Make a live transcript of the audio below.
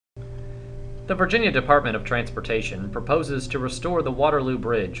The Virginia Department of Transportation proposes to restore the Waterloo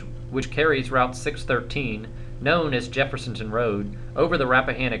Bridge, which carries Route 613, known as Jeffersonton Road, over the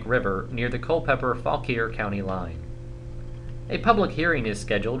Rappahannock River near the Culpeper-Fauquier County line. A public hearing is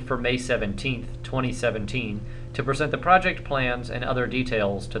scheduled for May 17, 2017, to present the project plans and other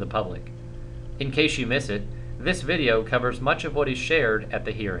details to the public. In case you miss it, this video covers much of what is shared at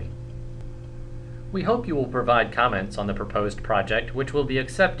the hearing. We hope you will provide comments on the proposed project, which will be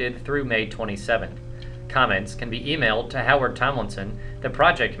accepted through May 27th. Comments can be emailed to Howard Tomlinson, the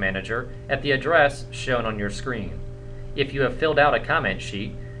project manager, at the address shown on your screen. If you have filled out a comment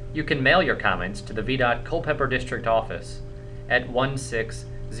sheet, you can mail your comments to the VDOT Culpeper District Office at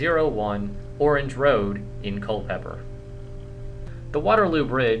 1601 Orange Road in Culpeper. The Waterloo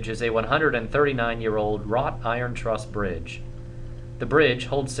Bridge is a 139-year-old wrought iron truss bridge. The bridge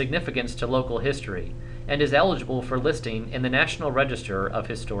holds significance to local history and is eligible for listing in the National Register of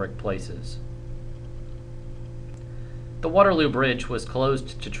Historic Places. The Waterloo Bridge was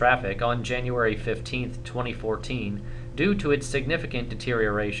closed to traffic on January 15, 2014 due to its significant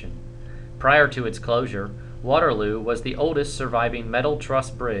deterioration. Prior to its closure, Waterloo was the oldest surviving metal truss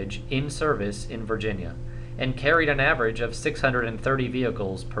bridge in service in Virginia and carried an average of 630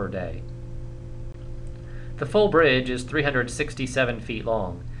 vehicles per day. The full bridge is 367 feet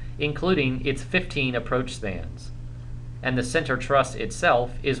long, including its 15 approach spans, and the center truss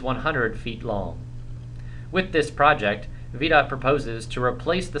itself is 100 feet long. With this project, VDOT proposes to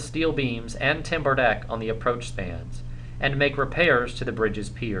replace the steel beams and timber deck on the approach spans and make repairs to the bridge's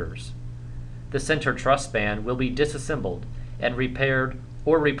piers. The center truss span will be disassembled and repaired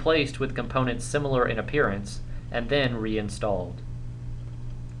or replaced with components similar in appearance and then reinstalled.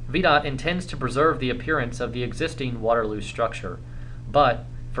 VDOT intends to preserve the appearance of the existing Waterloo structure, but,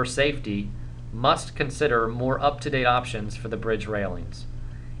 for safety, must consider more up-to-date options for the bridge railings.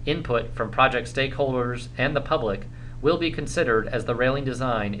 Input from project stakeholders and the public will be considered as the railing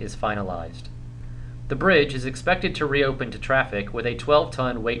design is finalized. The bridge is expected to reopen to traffic with a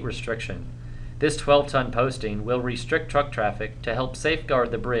 12-ton weight restriction. This 12-ton posting will restrict truck traffic to help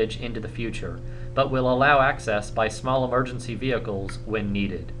safeguard the bridge into the future, but will allow access by small emergency vehicles when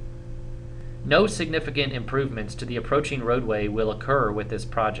needed. No significant improvements to the approaching roadway will occur with this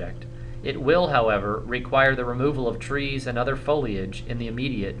project. It will, however, require the removal of trees and other foliage in the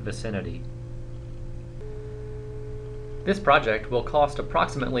immediate vicinity. This project will cost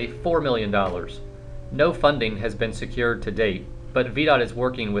approximately $4 million. No funding has been secured to date, but VDOT is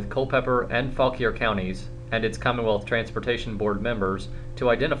working with Culpeper and Fauquier counties and its Commonwealth Transportation Board members to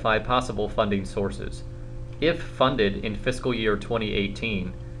identify possible funding sources. If funded in fiscal year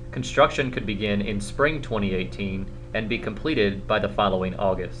 2018, construction could begin in spring 2018 and be completed by the following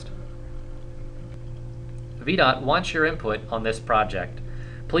August. VDOT wants your input on this project.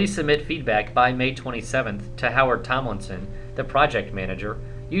 Please submit feedback by May 27th to Howard Tomlinson, the project manager,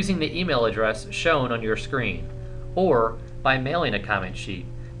 using the email address shown on your screen, or by mailing a comment sheet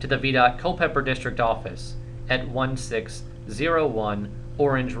to the VDOT Culpeper District Office at 1601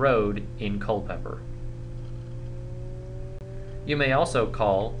 Orange Road in Culpeper. You may also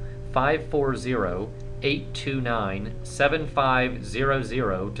call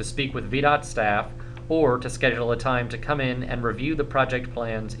 540-829-7500 to speak with VDOT staff or to schedule a time to come in and review the project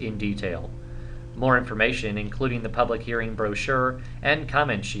plans in detail. More information, including the public hearing brochure and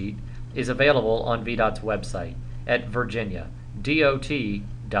comment sheet, is available on VDOT's website at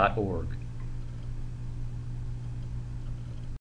virginiadot.org.